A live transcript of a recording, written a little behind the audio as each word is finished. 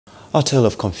A tale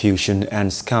of confusion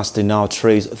and scarcity now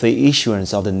trails the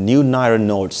issuance of the new Naira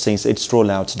note since its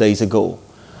rollout days ago.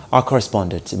 Our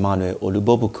correspondent Emmanuel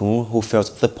Olubobukun, who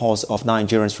felt the pulse of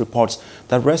Nigerians, reports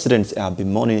that residents are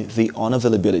bemoaning the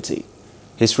unavailability.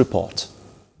 His report.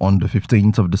 On the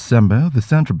 15th of December, the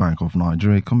Central Bank of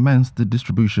Nigeria commenced the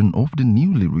distribution of the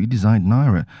newly redesigned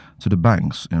Naira to the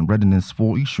banks in readiness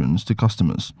for issuance to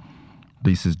customers.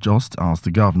 This is just as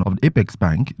the governor of the Apex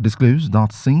Bank disclosed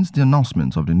that since the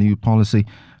announcement of the new policy,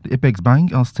 the Apex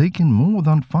Bank has taken more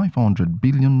than 500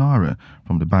 billion naira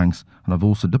from the banks and have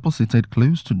also deposited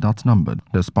close to that number.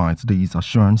 Despite these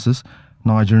assurances,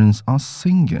 Nigerians are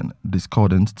singing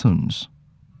discordant tunes.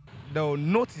 The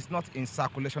note is not in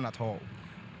circulation at all.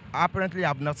 Apparently, I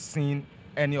have not seen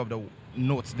any of the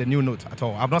notes, the new note at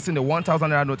all. I've not seen the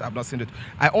 1,000 naira note. I've not seen it.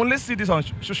 I only see this on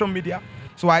social media.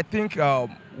 So I think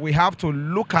we have to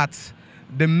look at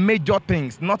the major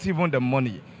things, not even the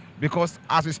money. Because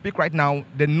as we speak right now,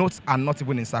 the notes are not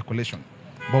even in circulation.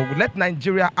 But let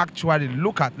Nigeria actually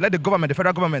let the government, the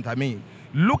federal government,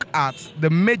 look at the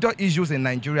major issues in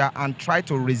Nigeria and try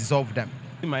to resolve them.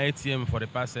 In my ATM for the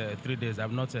past 3 days,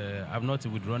 I've not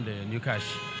withdrawn the new cash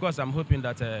because I'm hoping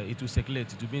that it will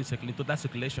circulate. It will be in total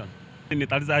circulation.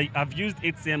 I've used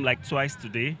ATM like twice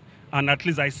today, and at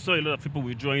least I saw a lot of people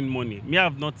withdrawing money. Me,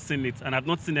 I've not seen it, and I've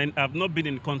not been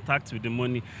in contact with the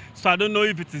money, so I don't know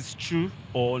if it is true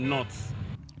or not.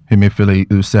 Emefiele,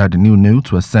 who said the new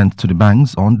notes were sent to the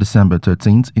banks on December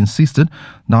 13th, insisted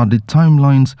that the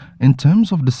timelines in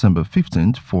terms of December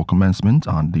 15th for commencement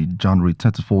and the January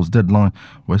 31st deadline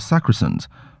were sacrosanct,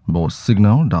 but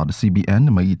signaled that the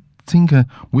CBN may tinker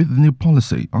with the new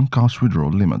policy on cash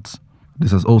withdrawal limits.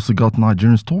 This has also got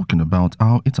Nigerians talking about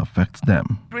how it affects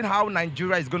them. How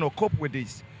Nigeria is going to cope with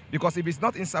this, because if it's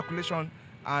not in circulation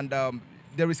and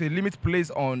there is a limit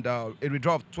placed on a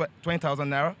withdrawal of 20,000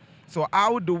 naira, so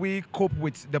how do we cope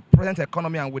with the present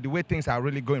economy and with the way things are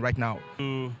really going right now?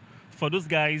 For those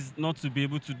guys not to be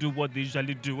able to do what they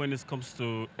usually do when it comes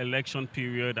to election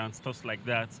period and stuff like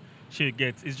that,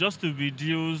 it's just to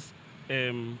reduce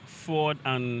fraud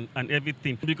and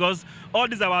everything. Because all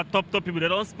these are our top people, they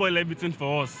don't spoil everything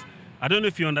for us. I don't know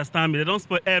if you understand me, they don't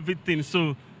spoil everything.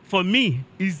 So for me,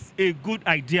 it's a good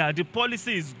idea. The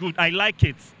policy is good, I like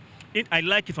it. I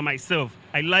like it for myself,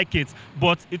 I like it,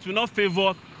 but it will not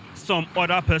favor some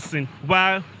other person,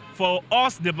 while for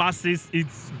us the masses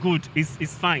it's good,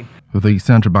 it's fine. The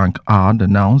Central Bank had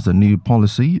announced a new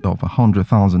policy of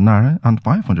 100,000 naira and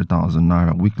 500,000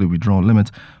 naira weekly withdrawal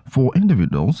limit for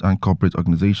individuals and corporate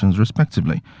organizations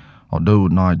respectively, although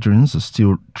Nigerians are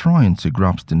still trying to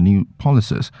grasp the new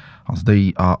policies, as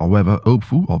they are however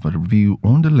hopeful of a review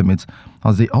on the limits,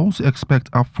 as they also expect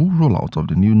a full rollout of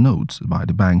the new notes by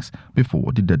the banks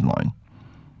before the deadline.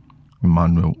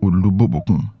 Emmanuel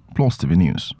Olubobokun, Plus TV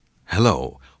News.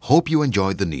 Hello, hope you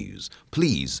enjoyed the news.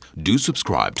 Please do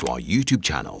subscribe to our YouTube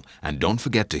channel and don't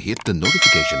forget to hit the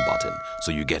notification button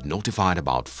so you get notified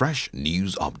about fresh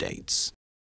news updates.